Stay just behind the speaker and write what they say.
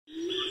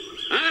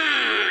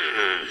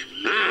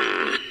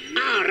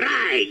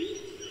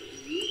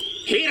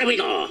Here we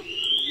go.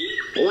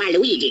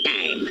 Waluigi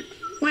time.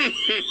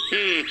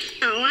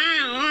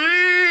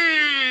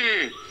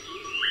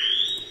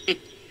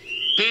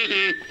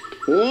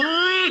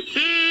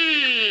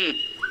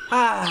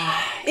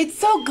 It's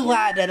so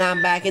glad that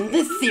I'm back in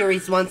this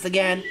series once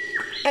again.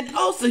 And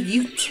also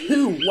you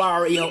too,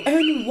 Wario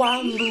and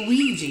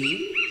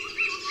Waluigi.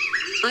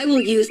 I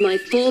will use my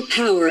full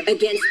power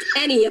against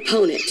any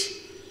opponent.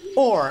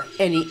 Or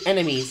any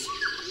enemies.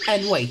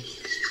 And wait,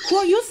 who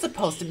are you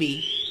supposed to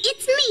be?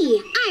 It's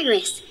me,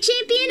 Iris,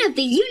 champion of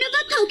the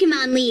Unova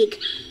Pokemon League.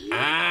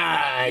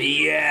 Ah,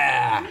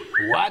 yeah.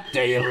 What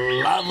a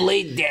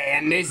lovely day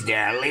in this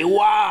daily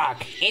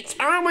walk. It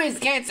always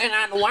gets it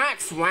on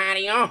wax,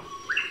 Wario.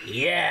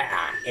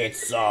 Yeah,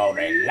 it's so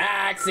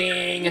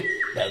relaxing.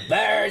 The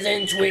birds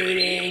and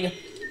tweeting.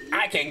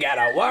 I can get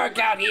a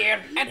workout here,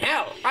 and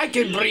hell, I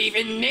can breathe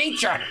in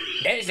nature.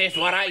 This is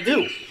what I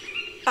do.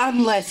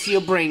 Unless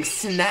you bring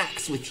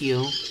snacks with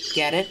you.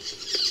 Get it?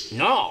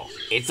 No,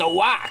 it's a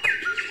walk.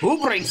 Who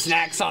brings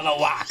snacks on a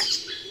walk?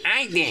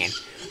 I did.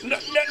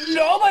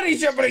 Nobody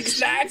should bring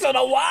snacks on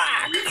a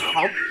walk.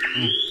 Oh.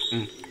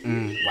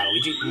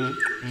 Waluigi,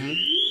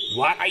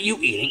 what are you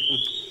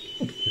eating?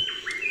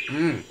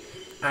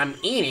 I'm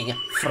eating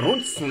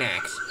fruit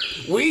snacks.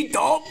 We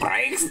don't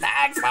bring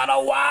snacks on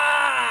a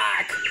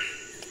walk.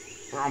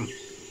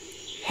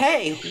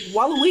 Hey,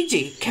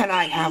 Waluigi, can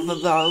I have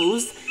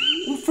those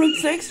fruit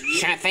snacks?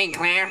 Sure thing,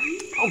 Claire.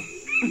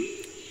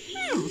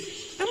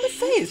 I must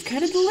say, it's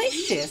kind of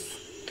delicious.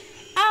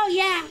 Oh,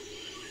 yeah.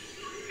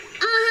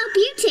 I'll help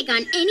you take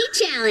on any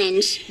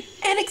challenge.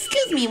 And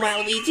excuse me,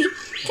 Waluigi,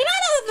 can I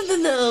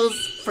have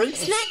those fruit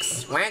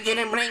snacks? Why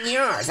didn't you bring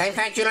yours? I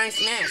thought you liked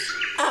snacks.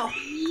 Oh,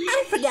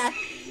 I forgot.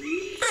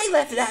 I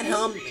left it at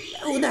home.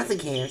 Oh, nothing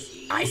cares.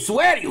 I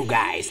swear, you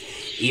guys,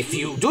 if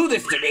you do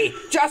this to me,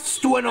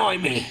 just to annoy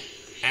me.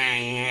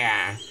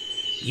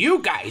 You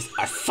guys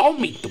are so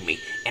mean to me,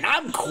 and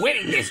I'm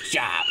quitting this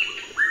job.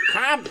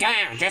 Calm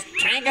down, just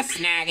take a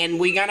snack and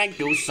we're gonna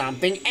do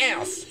something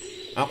else.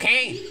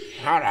 Okay?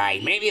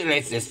 Alright, maybe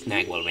this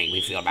snack will make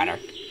me feel better.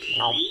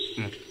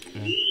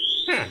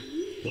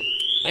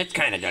 It's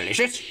kinda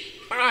delicious.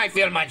 I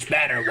feel much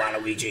better,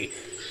 Waluigi.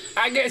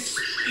 I guess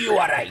you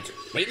are right.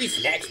 Maybe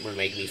snacks will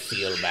make me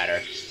feel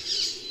better.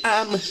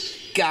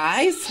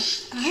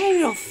 Guys, I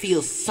don't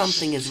feel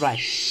something is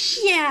right.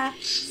 Yeah,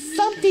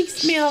 something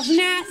smells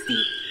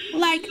nasty.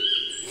 Like...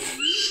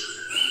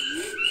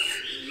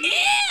 Ew!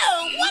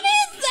 What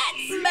is that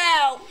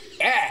smell?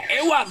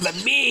 It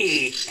wasn't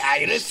me,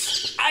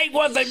 Iris. I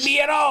wasn't me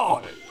at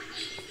all.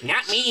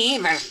 Not me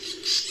either.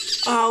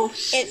 Oh,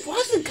 it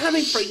wasn't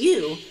coming for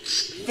you.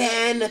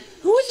 Then,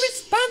 who is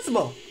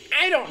responsible?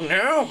 I don't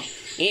know.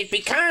 It's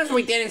because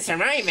we didn't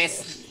survive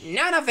this.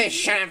 None of this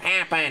should have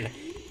happened.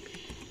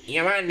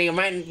 You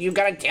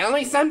gotta tell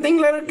me something,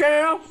 little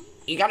girl?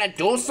 You gotta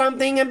do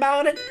something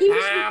about it?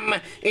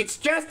 It's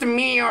just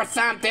me or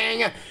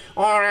something.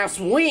 Or else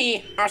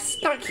we are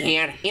stuck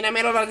here in the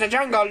middle of the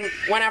jungle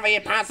whenever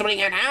it possibly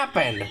can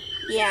happen.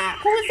 Yeah,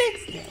 who is it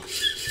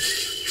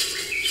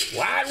still?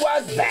 What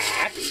was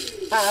that?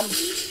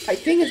 I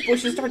think his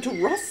bushes start to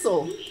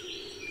rustle.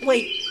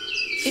 Wait,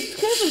 if it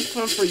doesn't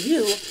come for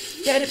you,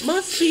 then it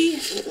must be...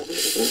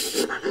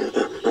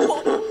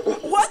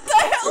 What the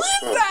hell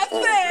is that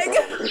thing?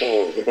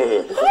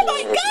 Oh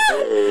my god!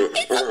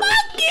 It's a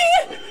monkey!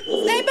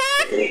 Stay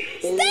back!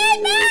 Stay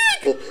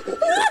back!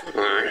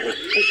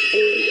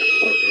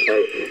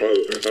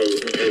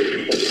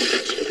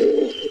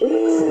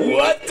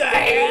 What the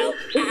hell?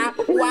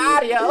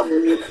 Wario!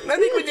 I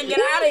think we can get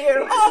out of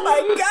here! Oh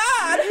my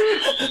god!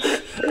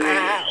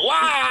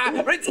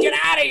 Wow! Let's get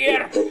out of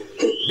here!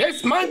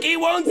 This monkey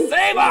won't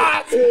save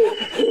us!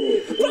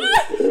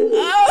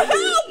 Oh,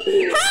 help!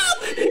 Help!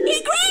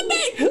 He grabbed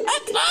me!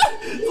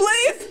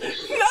 Please!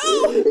 No!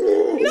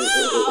 No!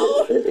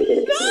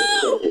 No!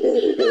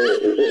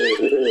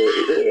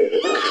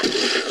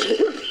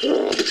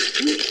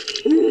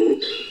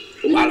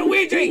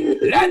 Waluigi,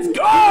 let's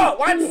go!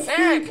 One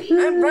sec!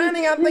 I'm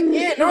running out the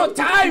gear. No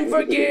time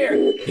for gear!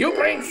 You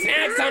bring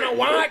snacks on a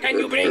walk and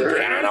you bring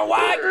gear on a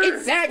walk?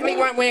 Exactly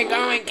what we're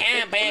going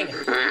camping.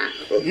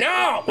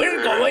 No,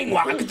 we're going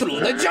walk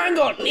through the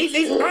jungle. This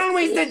is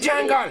always the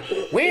jungle.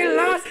 We're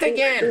lost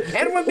again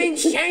and we're being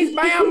chased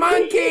by a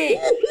monkey.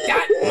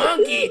 That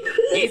monkey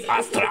is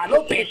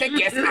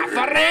Australopithecus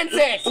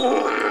Afarensis.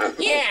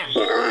 Yeah,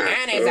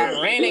 that is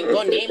a really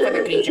good name for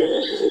the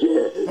creature.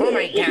 Oh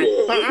my god.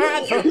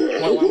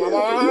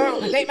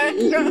 Stay back.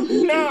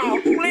 No,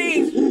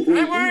 please.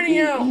 I warn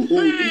you.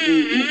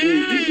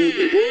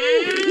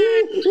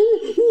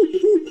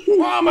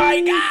 Oh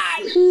my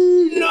god.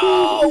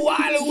 No,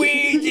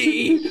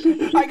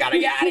 Waluigi. I gotta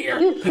get out of here.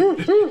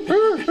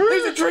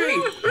 There's a tree.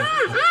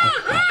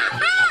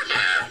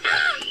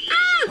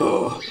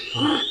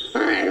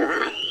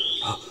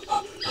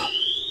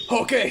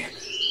 Okay.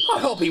 I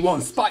hope he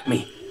won't spot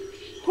me.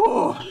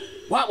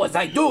 What was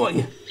I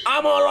doing?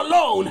 I'm all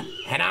alone,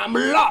 and I'm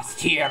lost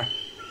here.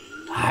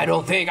 I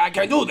don't think I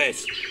can do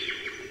this.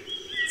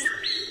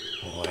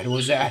 What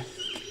was that?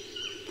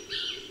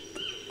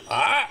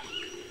 Huh?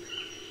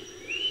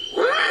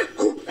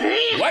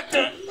 What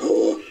the?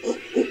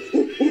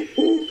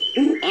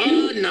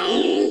 Oh no!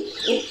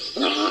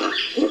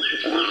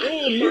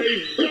 Oh my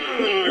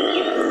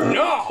God!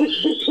 No!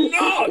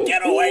 No!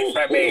 Get away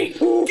from me!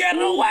 Get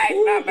away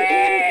from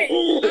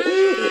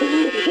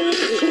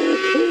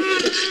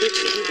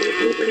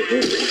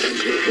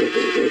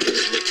me!